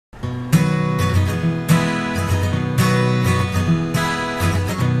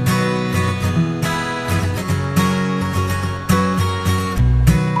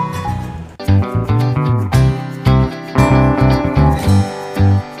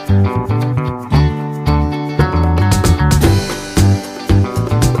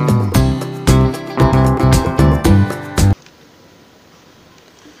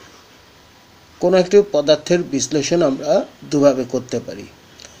কোনো একটি পদার্থের বিশ্লেষণ আমরা দুভাবে করতে পারি।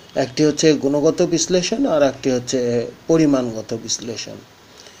 একটি হচ্ছে গুণগত বিশ্লেষণ আর একটি হচ্ছে পরিমাণগত বিশ্লেষণ।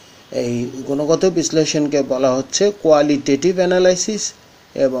 এই গুণগত বিশ্লেষণকে বলা হচ্ছে কোয়ালিটেটিভ অ্যানালাইসিস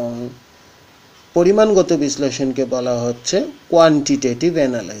এবং পরিমাণগত বিশ্লেষণকে বলা হচ্ছে কোয়ান্টিটেটিভ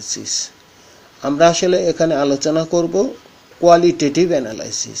অ্যানালাইসিস। আমরা আসলে এখানে আলোচনা করব কোয়ালিটেটিভ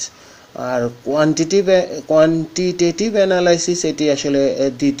অ্যানালাইসিস, আর কোয়ান্টিটেটিভ অ্যানালাইসিস এটি আসলে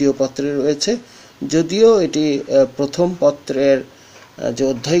দ্বিতীয় পত্রে রয়েছে, যদিও এটি প্রথম পত্রের যে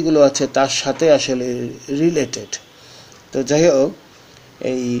অধ্যায়গুলো আছে তার সাথে আসলে রিলেটেড। তো যাই হোক,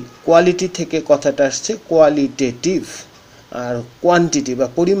 এই কোয়ালিটি থেকে কথাটা আসছে কোয়ালিটেটিভ, আর কোয়ান্টিটি বা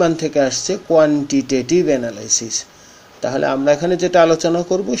পরিমাণ থেকে আসছে কোয়ান্টিটেটিভ অ্যানালাইসিস। তাহলে আমরা এখানে যেটা আলোচনা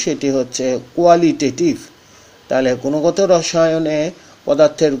করব সেটি হচ্ছে কোয়ালিটেটিভ। তাহলে গুণগত রসায়নে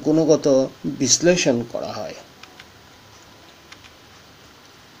পদার্থের গুণগত বিশ্লেষণ করা হয়।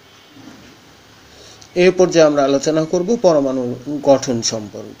 এই পর্যায়ে আমরা আলোচনা করব পরমাণুর গঠন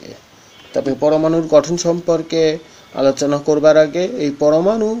সম্পর্কে। তবে পরমাণুর গঠন সম্পর্কে আলোচনা করবার আগে এই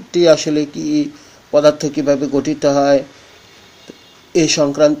পরমাণুটি আসলে কি, পদার্থ কিভাবে গঠিত হয় এই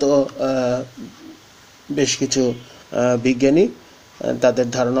সংক্রান্ত বেশ কিছু বিজ্ঞানী তাদের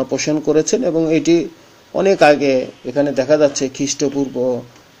ধারণা পোষণ করেছেন, এবং এটি অনেক আগে, এখানে দেখা যাচ্ছে খ্রিস্টপূর্ব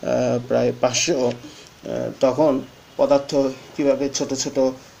প্রায় 500, তখন পদার্থ কিভাবে ছোট ছোট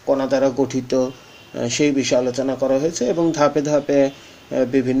কণা দ্বারা গঠিত সেই বিষয়ে আলোচনা করা হয়েছে, এবং ধাপে ধাপে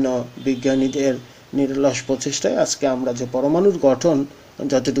বিভিন্ন বিজ্ঞানীদের নিরলস প্রচেষ্টায় আজকে আমরা যে পরমাণুর গঠন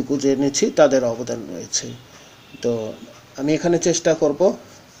যতটুকু জেনেছি তাদের অবদান রয়েছে। তো আমি এখানে চেষ্টা করব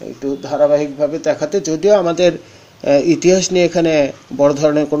একটু ধারাবাহিকভাবে দেখাতে, যদিও আমাদের ইতিহাস নিয়ে এখানে বড়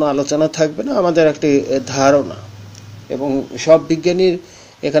ধরনের কোনো আলোচনা থাকবে না, আমাদের একটি ধারণা, এবং সব বিজ্ঞানীর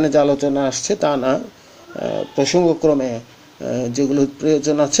এখানে যে আলোচনা আসছে তা না, প্রসঙ্গক্রমে যেগুলো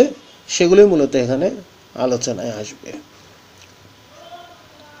প্রয়োজন আছে সেগুলোই মূলত এখানে আলোচনায় আসবে।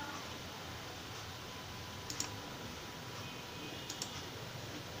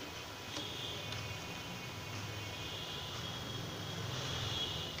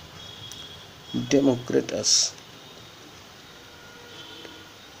 ডেমোক্রিটাস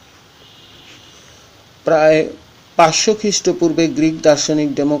প্রায় 500 খ্রিস্টপূর্বে গ্রিক দার্শনিক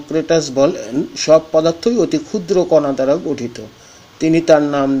ডেমোক্রিটাস বলেন সব পদার্থই অতি ক্ষুদ্র কণা দ্বারা গঠিত। তিনি তার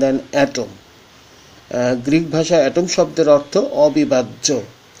নাম দেন অ্যাটম। গ্রিক ভাষায় অ্যাটম শব্দের অর্থ অবিভাজ্য,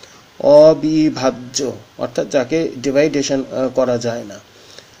 অবিভাজ্য অর্থাৎ যাকে ডিভাইডেশন করা যায় না।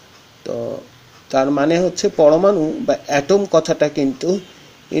 তো তার মানে হচ্ছে পরমাণু বা অ্যাটম কথাটা কিন্তু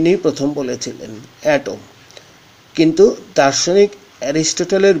ইনি প্রথম বলেছিলেন, অ্যাটম। কিন্তু দার্শনিক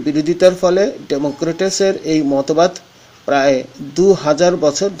অ্যারিস্টটলের বিরোধিতার ফলে ডেমোক্রিটাসের এই মতবাদ প্রায় 2000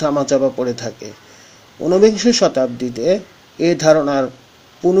 বছর ধামাচাপা পড়ে থাকে। 19বিংশ শতাব্দীতে এ ধারণার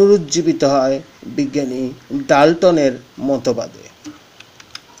পুনরুজ্জীবিত হয় বিজ্ঞানী ডাল্টনের মতবাদে।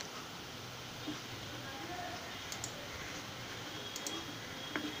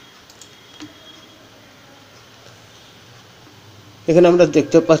 এখানে আমরা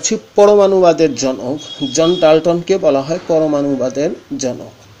দেখতে পাচ্ছি পরমাণুবাদের জনক জন ডাল্টনকে বলা হয় পরমাণুবাদের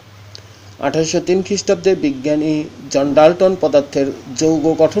জনক। 1803 খ্রিস্টাব্দে বিজ্ঞানী জন ডাল্টন পদার্থের যৌগ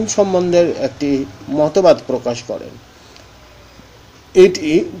গঠন সম্বন্ধে একটি মতবাদ প্রকাশ করেন।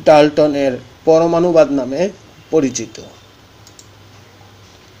 এটি ডাল্টনের পরমাণুবাদ নামে পরিচিত।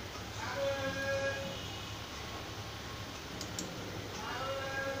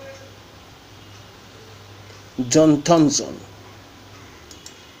 জন থমসন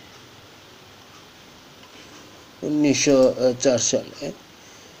 1904 সালে,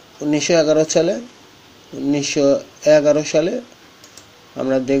 1911 সালে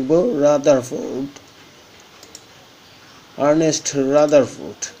আমরা দেখব আর্নেস্ট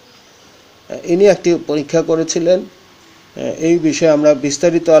রাদারফোর্ড, ইনি একটি পরীক্ষা করেছিলেন। এই বিষয়ে আমরা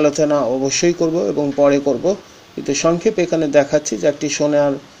বিস্তারিত আলোচনা অবশ্যই করব এবং পরে করব, কিন্তু সংক্ষেপে এখানে দেখাচ্ছি যে একটি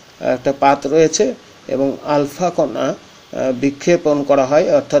সোনার একটা পাত রয়েছে এবং আলফা কণা বিক্ষেপণ করা হয়,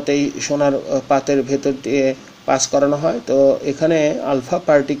 অর্থাৎ এই সোনার পাতের ভেতর দিয়ে পাস করানো হয়। তো এখানে আলফা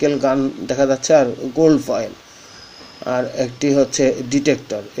পার্টিকেল গান দেখা যাচ্ছে আর গোল্ড ফয়েল, আর একটি হচ্ছে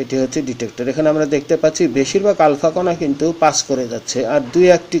ডিটেক্টর, এটি হচ্ছে ডিটেক্টর। এখানে আমরা দেখতে পাচ্ছি বেশিরভাগ আলফা কণা কিন্তু পাস করে যাচ্ছে, আর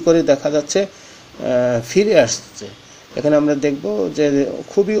 2-1টি করে দেখা যাচ্ছে ফিরে আসছে। এখানে আমরা দেখব যে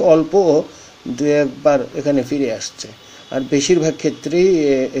খুবই অল্প 2-1 বার এখানে ফিরে আসছে, আর বেশিরভাগ ক্ষেত্রেই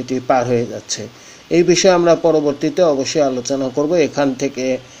এটি পার হয়ে যাচ্ছে। এই বিষয়ে আমরা পরবর্তীতে অবশ্যই আলোচনা করব। এখান থেকে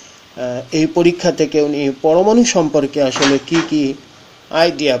এই পরীক্ষা থেকে উনি পরমাণু সম্পর্কে আসলে কি কি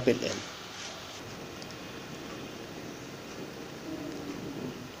আইডিয়া পেলেন।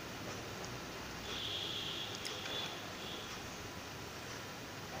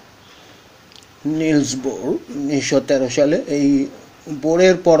 নিলস বোর 1913 সালে। এই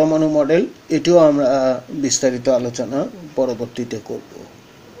বোরের পরমাণু মডেল এটিও আমরা বিস্তারিত আলোচনা পরবর্তীতে করব।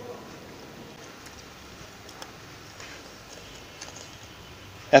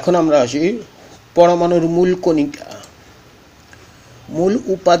 এখন আমরা আসি পরমাণুর মূল কণিকা। মূল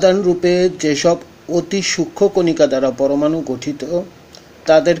উপাদান রূপে যেসব অতি সূক্ষ্ম কণিকা দ্বারা পরমাণু গঠিত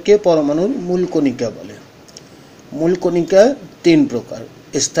তাদেরকে পরমাণুর মূল কণিকা বলে। মূল কণিকা 3 প্রকার: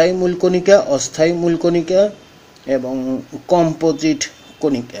 স্থায়ী মূল কণিকা, অস্থায়ী মূল কণিকা এবং কম্পোজিট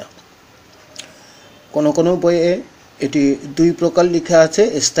কণিকা। কোন কোন বইয়ে এটি 2 প্রকার লেখা আছে,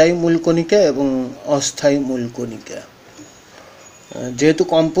 স্থায়ী মূল কণিকা এবং অস্থায়ী মূল কণিকা। যেহেতু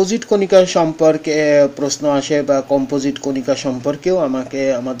কম্পোজিট কণিকা সম্পর্কে প্রশ্ন আসে বা কম্পোজিট কণিকা সম্পর্কেও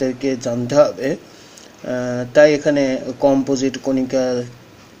আমাদেরকে জানতে হবে, তাই এখানে কম্পোজিট কণিকা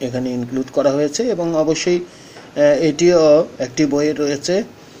এখানে ইনক্লুড করা হয়েছে এবং অবশ্যই এটিও একটি বইয়ে রয়েছে।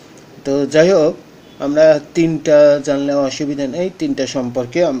 তো যাই হোক, আমরা 3টা জানলে অসুবিধা নেই, 3টা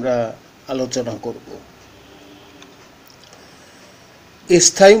সম্পর্কে আমরা আলোচনা করব।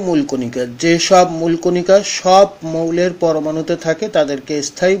 স্থায়ী মূল কণিকা, যে সব মূল কণিকা সব মৌলের পরমাণুতে থাকে তাদেরকে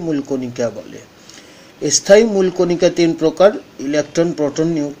স্থায়ী মূল কণিকা বলে। স্থায়ী মূল কণিকা 3 প্রকার: ইলেকট্রন, প্রোটন,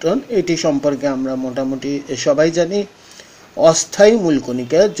 নিউট্রন। এটি সম্পর্কে আমরা মোটামুটি সবাই জানি। অস্থায়ী মূল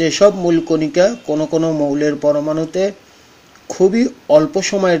কণিকা, যেসব মূল কণিকা কোনো কোনো মৌলের পরমাণুতে খুবই অল্প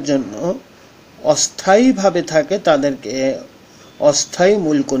সময়ের জন্য অস্থায়ীভাবে থাকে তাদেরকে অস্থায়ী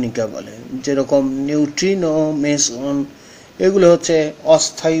মূল কণিকা বলে। যেরকম নিউট্রিনো, মেসন, এগুলো হচ্ছে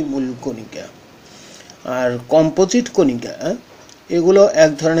অস্থায়ী মূল কণিকা। আর কম্পোজিট কণিকা, এগুলো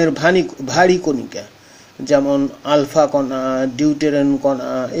এক ধরনের ভারী কণিকা, যেমন আলফা কণা, ডিউটেরিন কণা,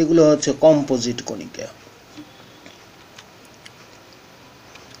 এগুলো হচ্ছে কম্পোজিট কণিকা।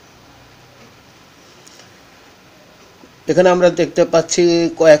 এখানে আমরা দেখতে পাচ্ছি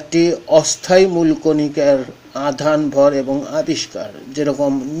কয়েকটি অস্থায়ী মূল কণিকার আধান, ভর এবং আবিষ্কার।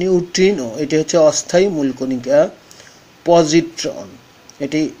 যেরকম নিউট্রিনো, এটি হচ্ছে অস্থায়ী মূল কণিকা। পজিট্রন,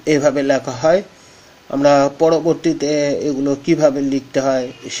 এটি এভাবে লেখা হয়। আমরা পরবর্তীতে এগুলো কিভাবে লিখতে হয়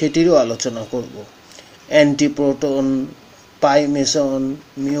সেটিরও আলোচনা করব। অ্যান্টিপ্রোটন, পাইমেসন,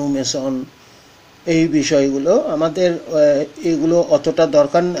 মিউমেসন, এই বিষয়গুলো আমাদের এগুলো অতটা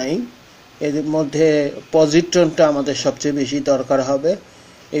দরকার নাই। এর মধ্যে পজিট্রনটা আমাদের সবচেয়ে বেশি দরকার হবে।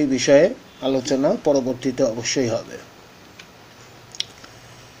 এই বিষয়ে আলোচনা পরবর্তীতে অবশ্যই হবে।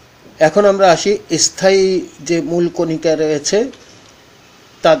 এখন আমরা আসি স্থায়ী যে মূল কণিকা রয়েছে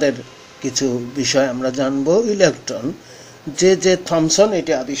তাদের কিছু বিষয় আমরা জানব। ইলেকট্রন, যে থমসন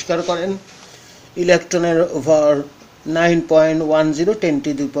এটি আবিষ্কার করেন। ইলেকট্রনের ভর 9.10 ×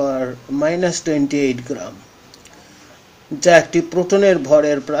 10⁻⁻28 গ্রাম, যা একটি প্রোটনের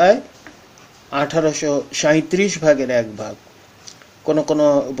ভরের প্রায় 1837 ভাগের 1 ভাগ। কোন কোন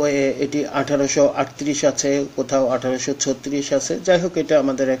বইয়ে এটি 1838 আছে, কোথাও 1836 আছে। যাই হোক, এটা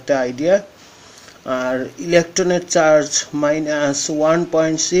আমাদের একটা আইডিয়া। আর ইলেকট্রনের চার্জ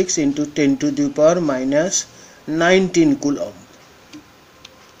 -1.6 × 10⁻⁻19 কুলম।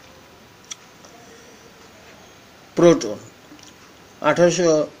 প্রোটন,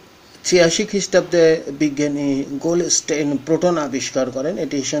 1886 খ্রিস্টাব্দে বিজ্ঞানী গোল্ডস্টেইন প্রোটন আবিষ্কার করেন।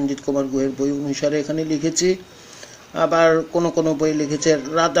 এটি সঞ্জিত কুমার গুহের বই অনুসারে এখানে লিখেছি। আবার কোন কোন বই লিখেছে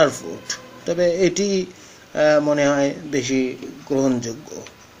রাদারফোর্ড, তবে এটি মনে হয় বেশি গ্রহণযোগ্য।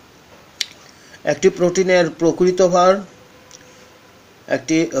 একটি প্রোটিনের প্রকৃত ভর,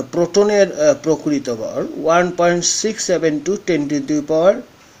 একটি প্রোটনের প্রকৃত ভর 1.67 ×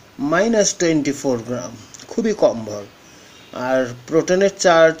 10⁻⁻24 গ্রাম, খুবই কম ভর। আর প্রোটনের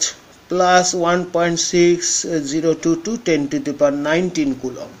চার্জ +1.602 × 10⁻19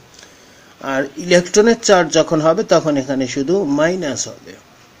 কুলম। আর ইলেকট্রনের চার্জ যখন হবে তখন এখানে শুধু মাইনাস হবে।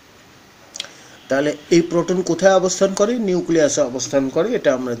 তাহলে এই প্রোটন কোথায় অবস্থান করে? নিউক্লিয়াসে অবস্থান করে, এটা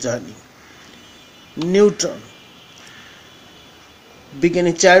আমরা জানি। নিউট্রন,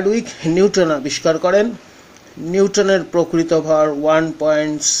 বিজ্ঞানী চ্যাডউইক নিউটন আবিষ্কার করেন। নিউটনের প্রকৃত ভর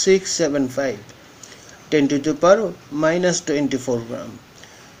 1.675 × 10⁻⁻24 গ্রাম।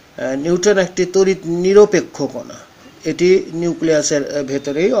 নিউটন একটি তড়িৎ নিরপেক্ষ কণা, এটি নিউক্লিয়াসের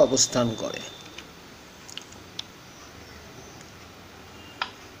ভেতরেই অবস্থান করে।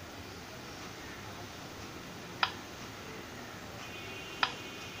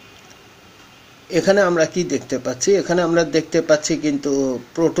 এখানে আমরা কি দেখতে পাচ্ছি? এখানে আমরা দেখতে পাচ্ছি কিন্তু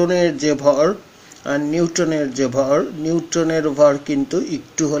প্রোটনের যে ভর আর নিউট্রনের যে ভর, নিউট্রনের ভর কিন্তু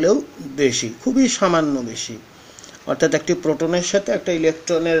একটু হলেও বেশি, খুবই সামান্য বেশি। অর্থাৎ একটি প্রোটনের সাথে একটা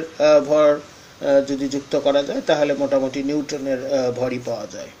ইলেকট্রনের ভর যদি যুক্ত করা যায় তাহলে মোটামুটি নিউট্রনের ভরই পাওয়া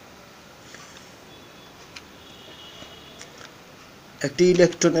যায়। একটি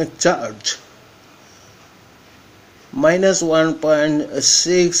ইলেকট্রনের চার্জ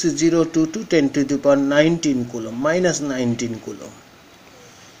 -1.602 × 10⁻19 কুলম, -19 কুলম।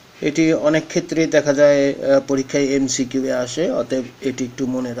 এটি অনেক ক্ষেত্রে দেখা যায় পরীক্ষায় এমসিকিউ এ আসে, অতএব এটি একটু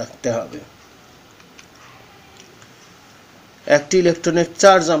মনে রাখতে হবে। একটি ইলেকট্রনের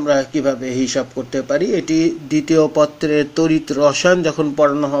চার্জ আমরা কিভাবে হিসাব করতে পারি, এটি দ্বিতীয় পত্রের তড়িৎ রসায়ন যখন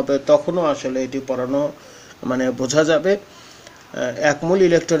পড়ানো হবে তখনও আসলে এটি পড়ানো মানে বোঝা যাবে। 1 মোল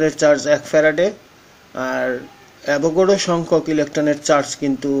ইলেকট্রনের চার্জ 1 ফ্যারাডে, আর অ্যাভোগাড্রো সংখ্যক ইলেকট্রনের চার্জ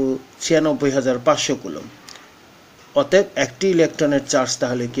কিন্তু 96,500 কুলম। অতএব একটি ইলেকট্রনের চার্জ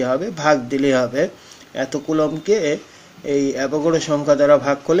তাহলে কি হবে, ভাগ দিলে হবে এত কুলমকে এই অ্যাভোগাড্রো সংখ্যা দ্বারা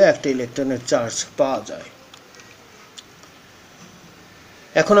ভাগ করলে একটা ইলেকট্রনের চার্জ পাওয়া যায়।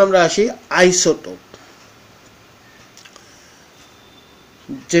 এখন আমরা আসি আইসোটোপ।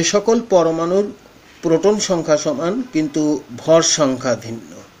 যে সকল পরমাণুর প্রোটন সংখ্যা সমান কিন্তু ভর সংখ্যা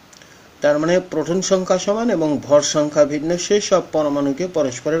ভিন্ন, তার মানে প্রোটন সংখ্যা সমান এবং ভর সংখ্যা ভিন্ন, সেই সব পরমাণুকে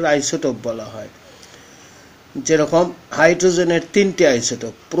পরস্পরের আইসোটোপ বলা হয়। যেরকম হাইড্রোজেনের 3টি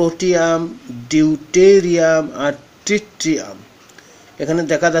আইসোটোপ, প্রোটিয়াম, ডিউটেরিয়াম আর ট্রিটিয়াম। এখানে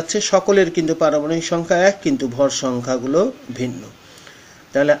দেখা যাচ্ছে সকলের কিন্তু পারমাণবিক সংখ্যা 1 কিন্তু ভর সংখ্যাগুলো ভিন্ন।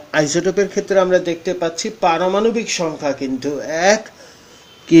 তাহলে আইসোটোপের ক্ষেত্রে আমরা দেখতে পাচ্ছি পারমাণবিক সংখ্যা কিন্তু 1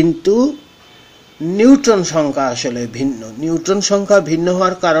 কিন্তু নিউট্রন সংখ্যা আসলে ভিন্ন। নিউট্রন সংখ্যা ভিন্ন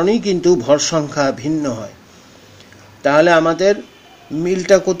হওয়ার কারণেই কিন্তু ভর সংখ্যা ভিন্ন হয়। তাহলে আমাদের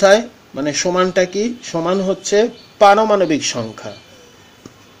মিলটা কোথায়, মানে সমানটা কি, সমান হচ্ছে পারমাণবিক সংখ্যা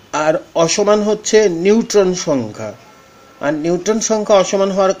আর অসমান হচ্ছে নিউট্রন সংখ্যা। আর নিউট্রন সংখ্যা অসমান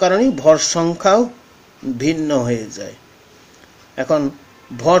হওয়ার কারণেই ভর সংখ্যাও ভিন্ন হয়ে যায়। এখন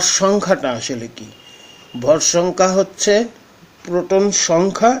ভর সংখ্যাটা আসলে কি, ভর সংখ্যা হচ্ছে প্রোটন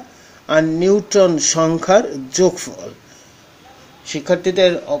সংখ্যা আর নিউট্রন সংখ্যার যোগফল।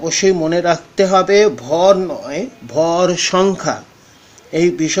 শিক্ষার্থীদের অবশ্যই মনে রাখতে হবে ভর নয় ভর সংখ্যা, এই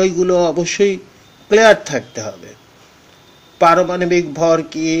বিষয়গুলো অবশ্যই ক্লিয়ার থাকতে হবে। পারমাণবিক ভর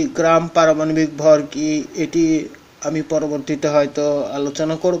কি, গ্রাম পারমাণবিক ভর কি, এটি আমি পরবর্তীতে হয়তো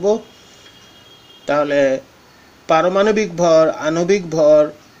আলোচনা করব। তাহলে পারমাণবিক ভর, আণবিক ভর,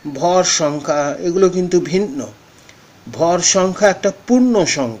 ভর সংখ্যা এগুলো কিন্তু ভিন্ন। ভর সংখ্যা একটা পূর্ণ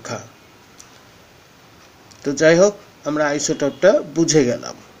সংখ্যা। তো যাই হোক, আমরা আইসোটোপটা বুঝে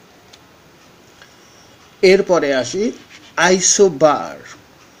গেলাম। এরপরে আসি আইসোবার।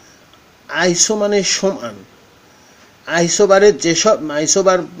 আইসো মানে সমান।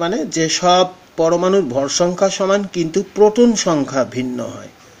 আইসোবার মানে যেসব পরমাণুর ভর সংখ্যা সমান কিন্তু প্রোটন সংখ্যা ভিন্ন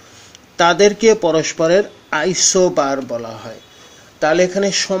হয়, তাদেরকে পরস্পরের আইসোবার বলা হয়। তাহলে এখানে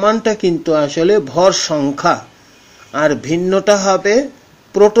সমানটা কিন্তু আসলে ভর সংখ্যা আর ভিন্নটা হবে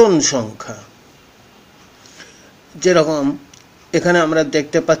প্রোটন সংখ্যা। যেরকম এখানে আমরা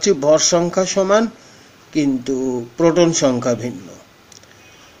দেখতে পাচ্ছি ভর সংখ্যা সমান কিন্তু প্রোটন সংখ্যা ভিন্ন।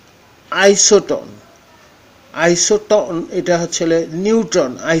 আইসোটন, আইসোটন এটা হচ্ছে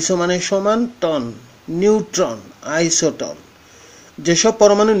নিউট্রন। আইসো মানে সমান, টন নিউট্রন, আইসোটন। যেসব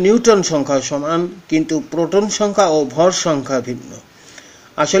পরমাণু নিউট্রন সংখ্যা সমান কিন্তু প্রোটন সংখ্যা ও ভর সংখ্যা ভিন্ন।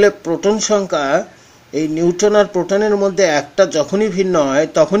 আসলে প্রোটন সংখ্যা এই নিউট্রন আর প্রোটনের মধ্যে একটা যখনই ভিন্ন হয়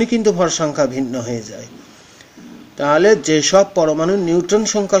তখনই কিন্তু ভর সংখ্যা ভিন্ন হয়ে যায়। তাহলে যেসব পরমাণু নিউট্রন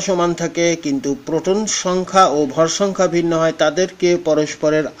সংখ্যা সমান থাকে কিন্তু প্রোটন সংখ্যা ও ভর সংখ্যা ভিন্ন হয় তাদেরকে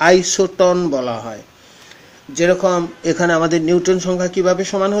পরস্পরের আইসোটন বলা হয়। যেরকম এখানে আমাদের নিউট্রন সংখ্যা কিভাবে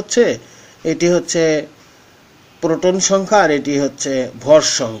সমান হচ্ছে, এটি হচ্ছে প্রোটন সংখ্যা আর এটি হচ্ছে ভর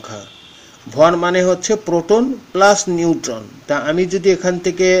সংখ্যা। ভর মানে হচ্ছে প্রোটন প্লাস নিউট্রন। তা আমি যদি এখান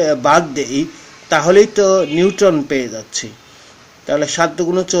থেকে বাদ দেই তাহলেই তো নিউট্রন পেয়ে যাচ্ছি। তাহলে 7 ×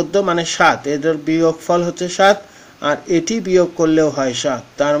 14 মানে 7, এদের বিয়োগফল হচ্ছে 7, আর এটি বিয়োগ করলেও হয় 7।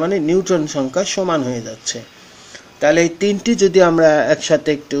 তার মানে নিউট্রন সংখ্যা সমান হয়ে যাচ্ছে। তাহলে এই তিনটি যদি আমরা একসাথে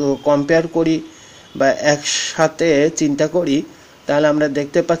একটু কম্পেয়ার করি বা একসাথে চিন্তা করি তাহলে আমরা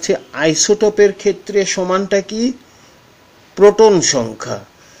দেখতে পাচ্ছি আইসোটোপের ক্ষেত্রে সমানটা কি, প্রোটন সংখ্যা।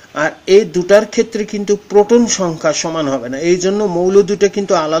 আর এই দুটার ক্ষেত্রে কিন্তু প্রোটন সংখ্যা সমান হবে না, এই জন্য মৌল দুটো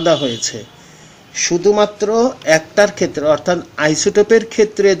কিন্তু আলাদা হয়েছে। শুধুমাত্র একটার ক্ষেত্রে অর্থাৎ আইসোটোপের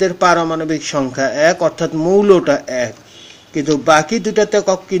ক্ষেত্রে এদের পারমাণবিক সংখ্যা 1 অর্থাৎ মৌলটা 1, কিন্তু বাকি দুটাতে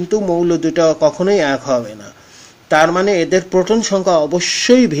কিন্তু মৌল দুটো কখনোই 1 হবে না। তার মানে এদের প্রোটন সংখ্যা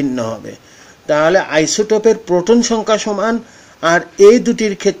অবশ্যই ভিন্ন হবে। তাহলে আইসোটোপের প্রোটন সংখ্যা সমান আর এই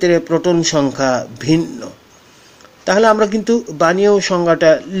দুটির ক্ষেত্রে প্রোটন সংখ্যা ভিন্ন। তাহলে আমরা কিন্তু বানিয়েও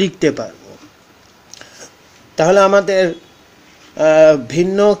সংজ্ঞাটা লিখতে পারব। তাহলে আমাদের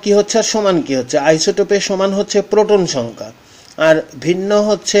ভিন্ন কি হচ্ছে আর সমান কি হচ্ছে, আইসোটোপের সমান হচ্ছে প্রোটন সংখ্যা আর ভিন্ন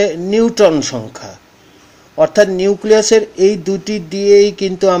হচ্ছে নিউট্রন সংখ্যা। অর্থাৎ নিউক্লিয়াসের এই দুটি দিয়েই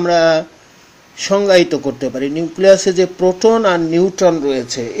কিন্তু আমরা সংজ্ঞায়িত করতে পারি। নিউক্লিয়াসে যে প্রোটন আর নিউট্রন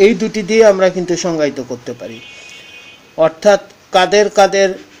রয়েছে এই দুটি দিয়ে আমরা কিন্তু সংজ্ঞায়িত করতে পারি। অর্থাৎ কাদের কাদের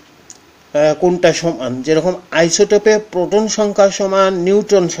কোনটা সমান, যেরকম আইসোটোপে প্রোটন সংখ্যা সমান,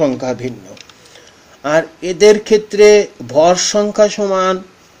 নিউট্রন সংখ্যা ভিন্ন, আর এদের ক্ষেত্রে ভর সংখ্যা সমান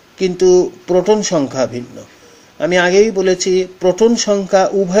কিন্তু প্রোটন সংখ্যা ভিন্ন। আমি আগেই বলেছি প্রোটন সংখ্যা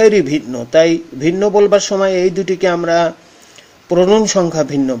উভয়েরই ভিন্ন, তাই ভিন্ন বলবার সময় এই দুটিকে আমরা প্রোটন সংখ্যা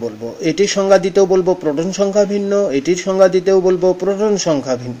ভিন্ন বলবো। এটির সংজ্ঞা দিতেও বলবো প্রোটন সংখ্যা ভিন্ন, এটির সংজ্ঞা দিতেও বলবো প্রোটন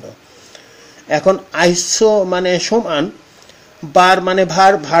সংখ্যা ভিন্ন। এখন আইসো মানে সমান, বার মানে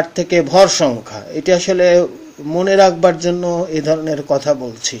ভার, ভার থেকে ভর সংখ্যা, এটি আসলে মনে রাখবার জন্য এই ধরনের কথা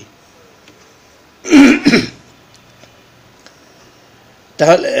বলছি।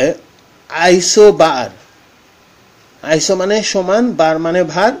 তাহলে আইসো বার, আইসো মানে সমান, বার মানে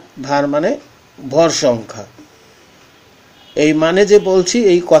ভার, ভার মানে ভর সংখ্যা। এই মানে যে বলছি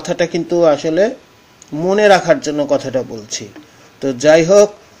এই কথাটা কিন্তু আসলে মনে রাখার জন্য কথাটা বলছি। তো যাই হোক,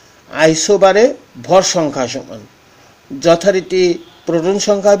 আইসো বারে ভর সংখ্যা সমান, যথারীতি প্রোটন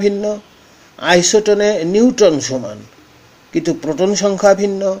সংখ্যা ভিন্ন, আইসোটনে নিউট্রন সমান কিন্তু প্রোটন সংখ্যা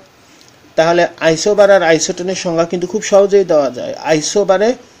ভিন্ন। তাহলে আইসোবার আর আইসোটনের সংখ্যা কিন্তু খুব সহজেই দেওয়া যায়। আইসোবারে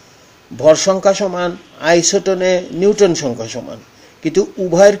ভর সংখ্যা সমান, আইসোটনে নিউট্রন সংখ্যা সমান, কিন্তু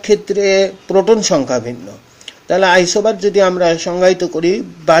উভয়ের ক্ষেত্রে প্রোটন সংখ্যা ভিন্ন। তাহলে আইসোবার যদি আমরা সংজ্ঞায়িত করি,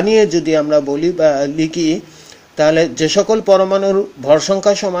 বানিয়ে যদি আমরা বলি বা লিখি, তাহলে যে সকল পরমাণুর ভর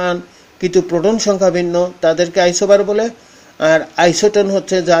সংখ্যা সমান কিন্তু প্রোটন সংখ্যা ভিন্ন তাদেরকে আইসোবার বলে, আর আইসোটন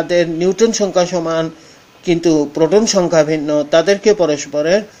হচ্ছে যাদের নিউট্রন সংখ্যা সমান কিন্তু প্রোটন সংখ্যা ভিন্ন তাদেরকে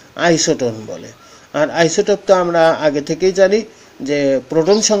পরস্পরের আইসোটন বলে। আর আইসোটোপ তো আমরা আগে থেকেই জানি যে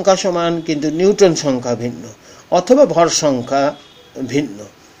প্রোটন সংখ্যা সমান কিন্তু নিউট্রন সংখ্যা ভিন্ন অথবা ভর সংখ্যা ভিন্ন।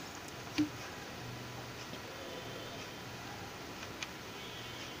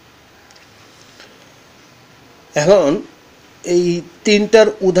 এখন এই তিনটার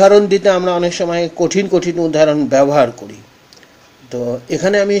উদাহরণ দিতে আমরা অনেক সময় কঠিন কঠিন উদাহরণ ব্যবহার করি। তো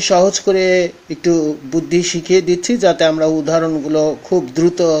এখানে আমি সহজ করে একটু বুদ্ধি শিখিয়ে দিচ্ছি যাতে আমরা উদাহরণগুলো খুব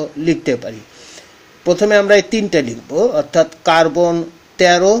দ্রুত লিখতে পারি। প্রথমে আমরা এই তিনটা লিখব, অর্থাৎ কার্বন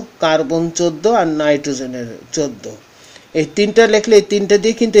 13, কার্বন 14 আর নাইট্রোজেনের 14। এই তিনটা লিখলে এই তিনটা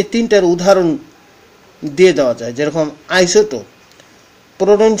দিয়ে কিন্তু এই তিনটার উদাহরণ দিয়ে দেওয়া যায়। যেরকম আইসোটোপ,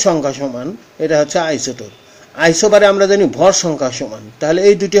 প্রোটন সংখ্যা সমান, এটা হচ্ছে আইসোটোপ। আইসোবারে আমরা জানি ভর সংখ্যা সমান, তাহলে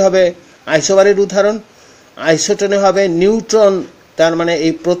এই দুটি হবে আইসোবারের উদাহরণ। আইসোটনে হবে নিউট্রন, তার মানে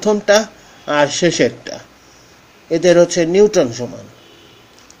এই প্রথমটা আর শেষেরটা, এদের হচ্ছে নিউট্রন সমান।